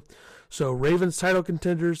would say. So Ravens title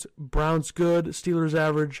contenders, Browns good, Steelers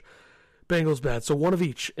average, Bengals bad. So one of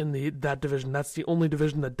each in that division. That's the only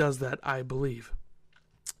division that does that, I believe.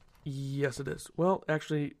 Yes, it is. Well,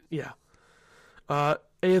 actually, yeah.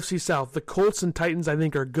 AFC South, the Colts and Titans, I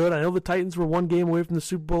think, are good. I know the Titans were 1 game away from the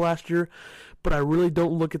Super Bowl last year, but I really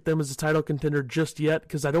don't look at them as a title contender just yet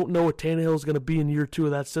because I don't know what Tannehill is going to be in year 2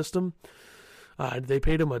 of that system. They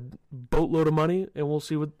paid him a boatload of money, and we'll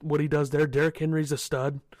see what he does there. Derrick Henry's a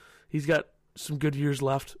stud. He's got some good years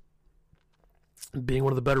left, being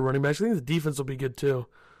one of the better running backs. I think the defense will be good, too.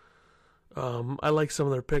 I like some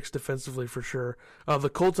of their picks defensively for sure. The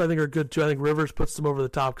Colts, I think, are good, too. I think Rivers puts them over the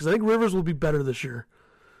top because I think Rivers will be better this year.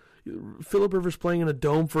 Phillip Rivers playing in a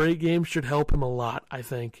dome for 8 games should help him a lot, I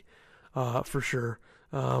think, for sure.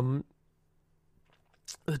 The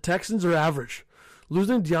Texans are average.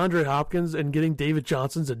 Losing DeAndre Hopkins and getting David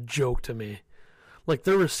Johnson's a joke to me. Like,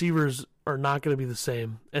 their receivers are not going to be the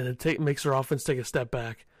same, and it makes their offense take a step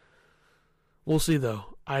back. We'll see,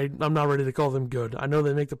 though. I'm not ready to call them good. I know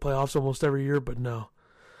they make the playoffs almost every year, but no.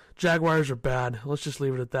 Jaguars are bad. Let's just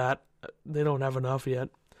leave it at that. They don't have enough yet.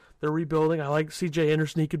 They're rebuilding. I like C.J.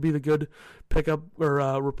 Anderson. He could be the good pickup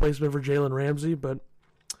or replacement for Jalen Ramsey, but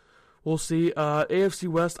we'll see. AFC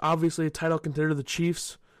West, obviously a title contender. The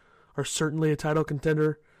Chiefs are certainly a title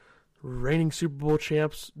contender. Reigning Super Bowl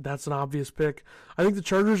champs, that's an obvious pick. I think the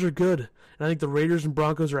Chargers are good, and I think the Raiders and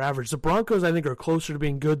Broncos are average. The Broncos, I think, are closer to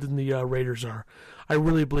being good than the Raiders are. I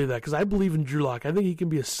really believe that, because I believe in Drew Lock. I think he can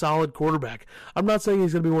be a solid quarterback. I'm not saying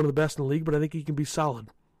he's going to be one of the best in the league, but I think he can be solid.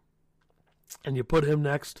 And you put him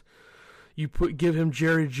next. Give him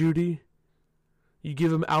Jerry Jeudy. You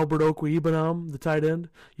give him Albert Okwuegbunam, the tight end.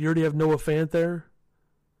 You already have Noah Fant there.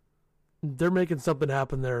 They're making something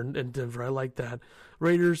happen there in Denver. I like that.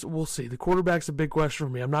 Raiders, we'll see. The quarterback's a big question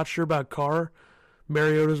for me. I'm not sure about Carr.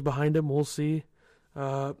 Mariota's behind him. We'll see.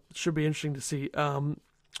 Should be interesting to see.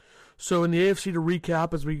 So in the AFC, to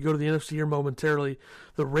recap, as we go to the NFC here momentarily,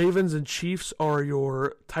 the Ravens and Chiefs are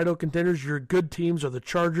your title contenders. Your good teams are the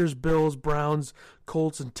Chargers, Bills, Browns,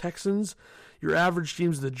 Colts, and Texans. Your average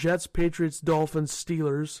teams are the Jets, Patriots, Dolphins,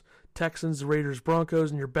 Steelers, Texans, Raiders,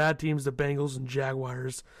 Broncos, and your bad teams, the Bengals and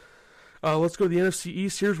Jaguars. Let's go to the NFC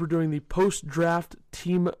East. Here's we're doing the post-draft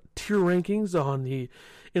team tier rankings on the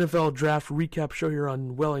NFL Draft Recap Show here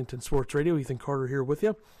on Wellington Sports Radio. Ethan Carter here with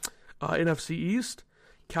you. NFC East,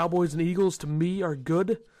 Cowboys and Eagles to me are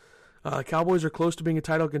good. Cowboys are close to being a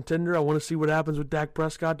title contender. I want to see what happens with Dak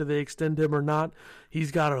Prescott. Do they extend him or not?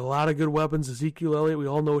 He's got a lot of good weapons. Ezekiel Elliott, we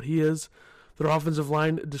all know what he is. Their offensive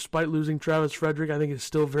line, despite losing Travis Frederick, I think is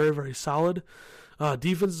still very, very solid.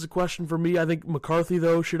 Defense is a question for me. I think McCarthy,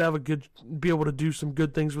 though, should be able to do some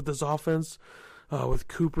good things with this offense, with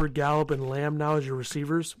Cooper, Gallup, and Lamb now as your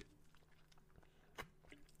receivers.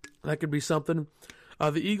 That could be something.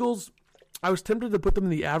 The Eagles, I was tempted to put them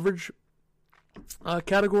in the average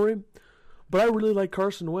category, but I really like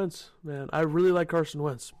Carson Wentz, man. I really like Carson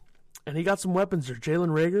Wentz. And he got some weapons there. Jalen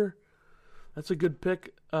Reagor, that's a good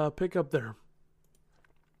pick up there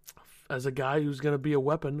as a guy who's going to be a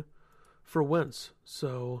weapon for Wentz.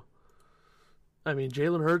 So, I mean,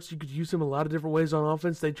 Jalen Hurts, you could use him a lot of different ways on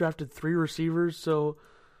offense. They drafted 3 receivers, so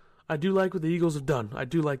I do like what the Eagles have done. I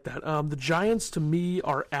do like that. The Giants, to me,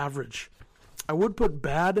 are average. I would put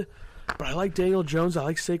bad, but I like Daniel Jones. I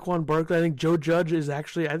like Saquon Barkley. I think Joe Judge is I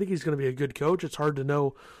think he's going to be a good coach. It's hard to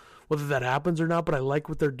know whether that happens or not, but I like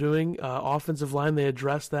what they're doing. Offensive line, they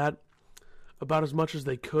addressed that about as much as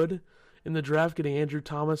they could in the draft, getting Andrew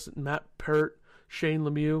Thomas, Matt Parrott, Shane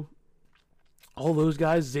Lemieux. All those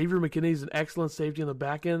guys. Xavier McKinney is an excellent safety on the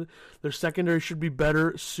back end. Their secondary should be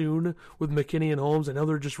better soon with McKinney and Holmes. I know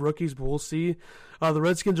they're just rookies, but we'll see. The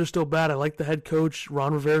Redskins are still bad. I like the head coach.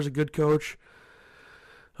 Ron Rivera's a good coach.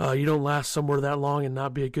 You don't last somewhere that long and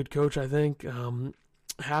not be a good coach, I think.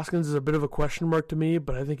 Haskins is a bit of a question mark to me,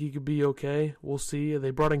 but I think he could be okay. We'll see.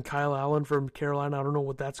 They brought in Kyle Allen from Carolina. I don't know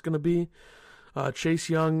what that's going to be. Chase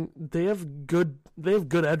Young, they have good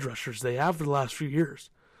edge rushers. They have for the last few years.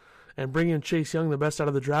 And bringing in Chase Young, the best out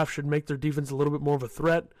of the draft, should make their defense a little bit more of a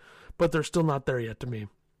threat, but they're still not there yet to me.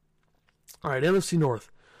 All right, NFC North.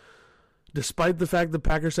 Despite the fact the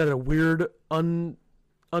Packers had a weird,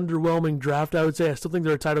 underwhelming draft, I would say, I still think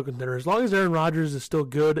they're a title contender. As long as Aaron Rodgers is still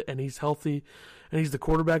good and he's healthy, and he's the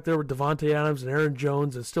quarterback there with Devontae Adams and Aaron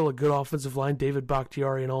Jones, and still a good offensive line, David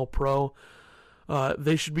Bakhtiari, and All-Pro,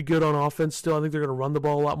 they should be good on offense still. I think they're going to run the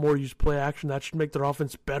ball a lot more, use play action. That should make their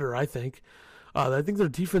offense better, I think. I think their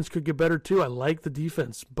defense could get better, too. I like the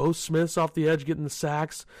defense. Bo Smith's off the edge getting the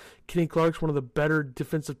sacks. Kenny Clark's one of the better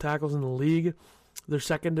defensive tackles in the league. Their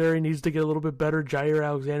secondary needs to get a little bit better. Jair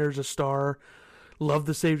Alexander's a star. Love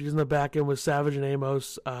the safeties in the back end with Savage and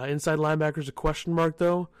Amos. Inside linebacker's a question mark,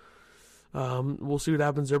 though. We'll see what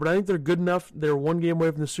happens there. But I think they're good enough. They're one game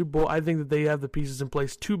away from the Super Bowl. I think that they have the pieces in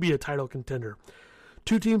place to be a title contender.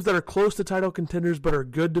 2 teams that are close to title contenders but are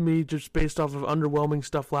good to me just based off of underwhelming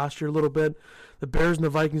stuff last year a little bit. The Bears and the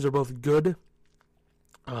Vikings are both good.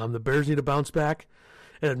 The Bears need to bounce back.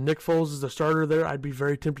 And if Nick Foles is the starter there, I'd be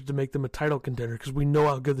very tempted to make them a title contender because we know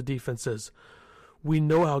how good the defense is. We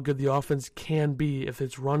know how good the offense can be if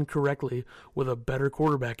it's run correctly with a better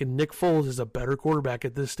quarterback. And Nick Foles is a better quarterback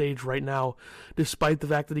at this stage right now. Despite the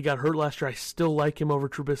fact that he got hurt last year, I still like him over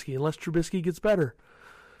Trubisky unless Trubisky gets better.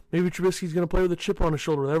 Maybe Trubisky's going to play with a chip on his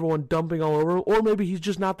shoulder with everyone dumping all over him, or maybe he's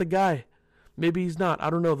just not the guy. Maybe he's not. I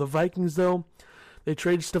don't know. The Vikings, though, they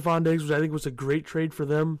traded Stephon Diggs, which I think was a great trade for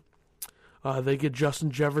them. They get Justin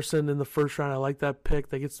Jefferson in the first round. I like that pick.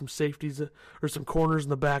 They get some safeties or some corners in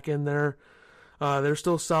the back end there. They're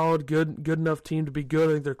still solid, good enough team to be good.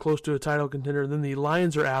 I think they're close to a title contender. And then the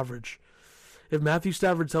Lions are average. If Matthew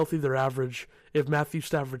Stafford's healthy, they're average. If Matthew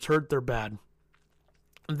Stafford's hurt, they're bad.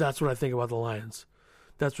 And that's what I think about the Lions.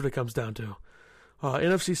 That's what it comes down to.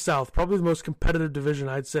 NFC South, probably the most competitive division,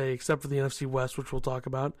 I'd say, except for the NFC West, which we'll talk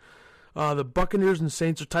about. The Buccaneers and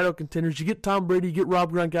Saints are title contenders. You get Tom Brady, you get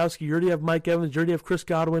Rob Gronkowski, you already have Mike Evans, you already have Chris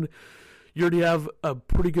Godwin, you already have a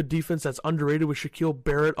pretty good defense that's underrated with Shaquille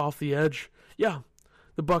Barrett off the edge. Yeah,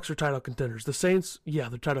 the Bucs are title contenders. The Saints, yeah,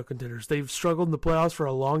 they're title contenders. They've struggled in the playoffs for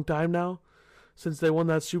a long time now, since they won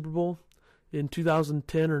that Super Bowl in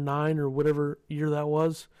 2010 or 9 or whatever year that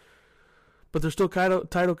was. But they're still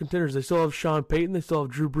title contenders. They still have Sean Payton. They still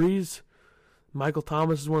have Drew Brees. Michael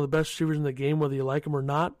Thomas is one of the best receivers in the game, whether you like him or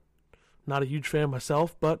not. Not a huge fan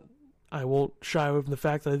myself, but I won't shy away from the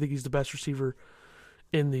fact that I think he's the best receiver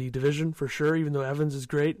in the division for sure, even though Evans is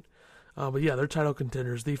great. But yeah, they're title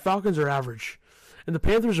contenders. The Falcons are average, and the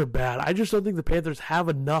Panthers are bad. I just don't think the Panthers have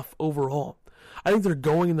enough overall. I think they're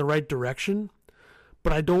going in the right direction,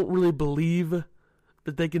 but I don't really believe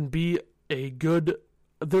that they can be a good...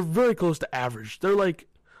 They're very close to average. They're like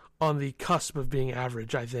on the cusp of being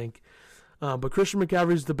average, I think. But Christian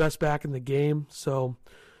McCaffrey is the best back in the game, so...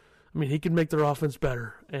 I mean, he can make their offense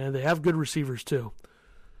better, and they have good receivers too.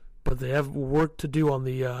 But they have work to do on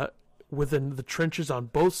the within the trenches on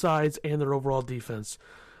both sides and their overall defense.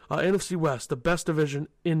 NFC West, the best division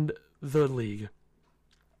in the league.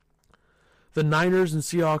 The Niners and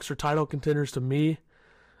Seahawks are title contenders to me,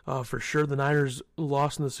 for sure. The Niners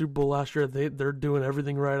lost in the Super Bowl last year. They're doing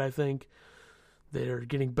everything right, I think. They're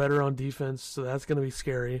getting better on defense, so that's going to be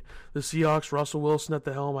scary. The Seahawks, Russell Wilson at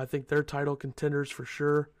the helm, I think they're title contenders for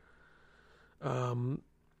sure. I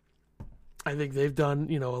think they've done,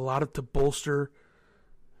 a lot to bolster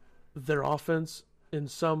their offense in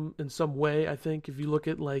some way. I think if you look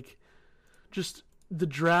at just the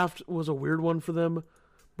draft was a weird one for them,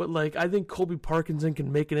 but I think Colby Parkinson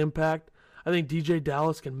can make an impact. I think DJ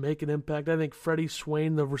Dallas can make an impact. I think Freddie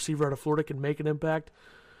Swain, the receiver out of Florida, can make an impact.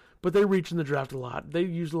 But they reach in the draft a lot. They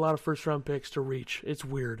used a lot of first-round picks to reach. It's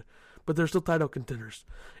weird. But they're still title contenders.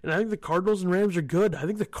 And I think the Cardinals and Rams are good. I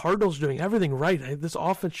think the Cardinals are doing everything right. This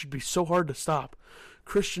offense should be so hard to stop.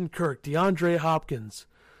 Christian Kirk, DeAndre Hopkins.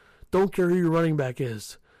 Don't care who your running back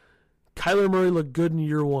is. Kyler Murray looked good in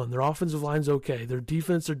year one. Their offensive line's okay. Their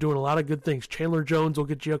defense, they're doing a lot of good things. Chandler Jones will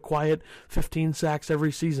get you a quiet 15 sacks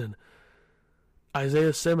every season.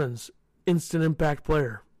 Isaiah Simmons, instant impact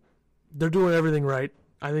player. They're doing everything right.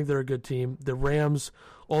 I think they're a good team. The Rams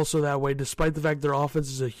also that way, despite the fact their offense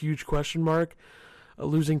is a huge question mark.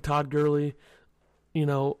 Losing Todd Gurley,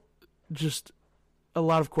 just a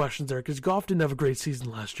lot of questions there because Goff didn't have a great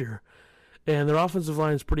season last year. And their offensive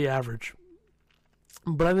line is pretty average.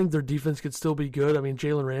 But I think their defense could still be good. I mean,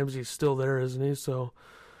 Jalen Ramsey's still there, isn't he? So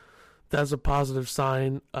that's a positive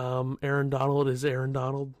sign. Aaron Donald is Aaron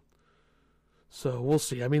Donald. So we'll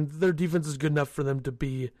see. I mean, their defense is good enough for them to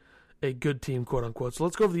be a good team, quote unquote. So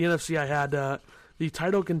let's go over the NFC. I had the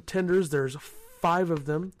title contenders. There's 5 of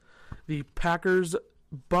them. The Packers,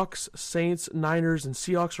 Bucks, Saints, Niners, and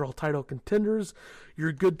Seahawks are all title contenders.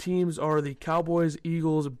 Your good teams are the Cowboys,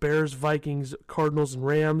 Eagles, Bears, Vikings, Cardinals, and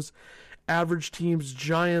Rams. Average teams,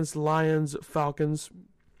 Giants, Lions, Falcons.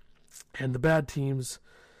 And the bad teams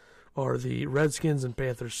are the Redskins and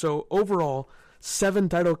Panthers. So overall, 7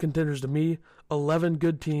 title contenders to me, 11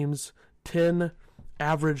 good teams, 10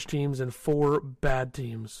 average teams, and 4 bad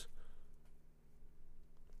teams.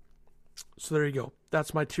 So there you go.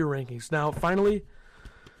 That's my tier rankings. Now, finally,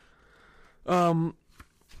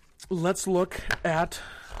 let's look at,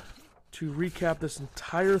 to recap this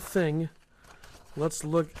entire thing, let's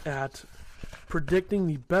look at predicting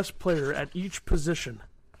the best player at each position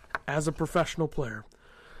as a professional player.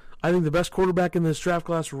 I think the best quarterback in this draft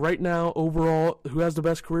class right now, overall, who has the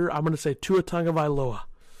best career, I'm going to say Tua Tagovailoa.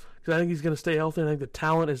 Because I think he's going to stay healthy, and I think the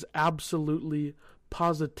talent is absolutely,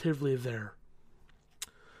 positively there.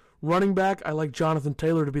 Running back, I like Jonathan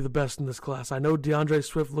Taylor to be the best in this class. I know DeAndre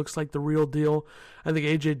Swift looks like the real deal. I think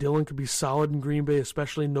A.J. Dillon could be solid in Green Bay,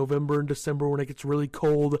 especially in November and December when it gets really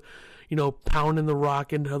cold, pounding the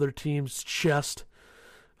rock into other teams' chest.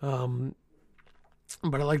 But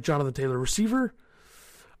I like Jonathan Taylor. Receiver,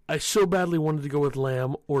 I so badly wanted to go with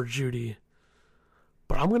Lamb or Judy.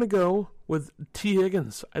 But I'm going to go with T.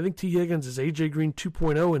 Higgins. I think T. Higgins is A.J. Green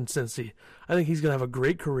 2.0 in Cincy. I think he's going to have a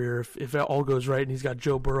great career if it all goes right and he's got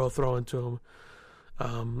Joe Burrow throwing to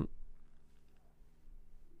him.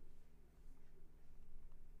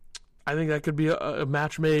 I think that could be a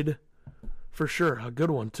match made for sure. A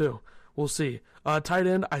good one, too. we'll see. Tight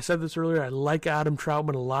end, I said this earlier, I like Adam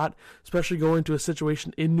Troutman a lot, especially going to a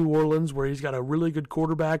situation in New Orleans where he's got a really good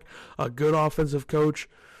quarterback, a good offensive coach,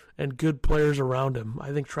 and good players around him.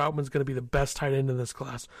 I think Troutman's going to be the best tight end in this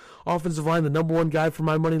class. Offensive line, the number one guy for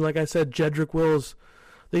my money, like I said, Jedrick Wills.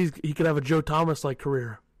 He could have a Joe Thomas-like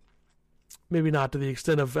career. Maybe not to the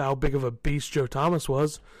extent of how big of a beast Joe Thomas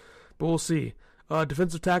was, but we'll see.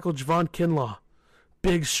 Defensive tackle, Javon Kinlaw.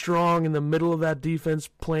 Big, strong in the middle of that defense,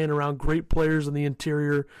 playing around great players in the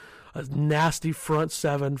interior. A nasty front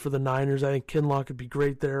seven for the Niners. I think Kinlaw could be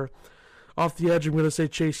great there. Off the edge, I'm going to say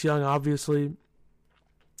Chase Young, obviously.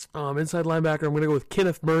 Inside linebacker, I'm going to go with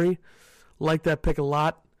Kenneth Murray. Like that pick a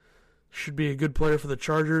lot. Should be a good player for the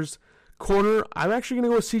Chargers. Corner, I'm actually going to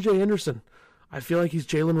go with C.J. Henderson. I feel like he's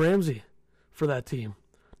Jalen Ramsey for that team.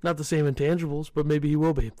 Not the same intangibles, but maybe he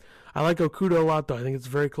will be. I like Okudah a lot, though. I think it's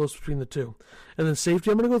very close between the two. And then safety,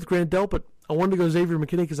 I'm going to go with Grant Delpit. I wanted to go Xavier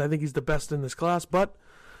McKinney because I think he's the best in this class, but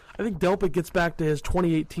I think Delpit gets back to his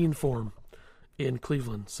 2018 form in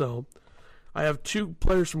Cleveland. So I have two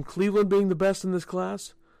players from Cleveland being the best in this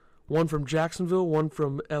class. One from Jacksonville, one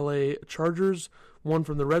from LA Chargers, one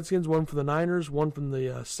from the Redskins, one from the Niners, one from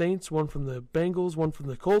the Saints, one from the Bengals, one from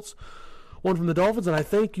the Colts, one from the Dolphins. And I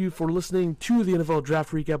thank you for listening to the NFL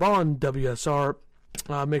Draft Recap on WSR.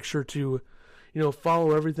 Make sure to,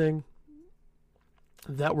 follow everything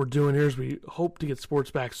that we're doing here as we hope to get sports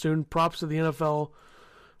back soon. Props to the NFL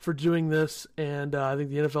for doing this, and I think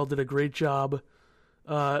the NFL did a great job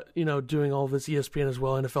doing all this, ESPN as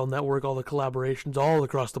well, NFL Network, all the collaborations, all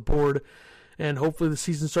across the board. And hopefully the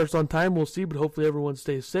season starts on time. We'll see, but hopefully everyone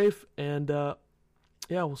stays safe. And,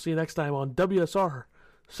 we'll see you next time on WSR.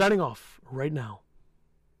 Signing off right now.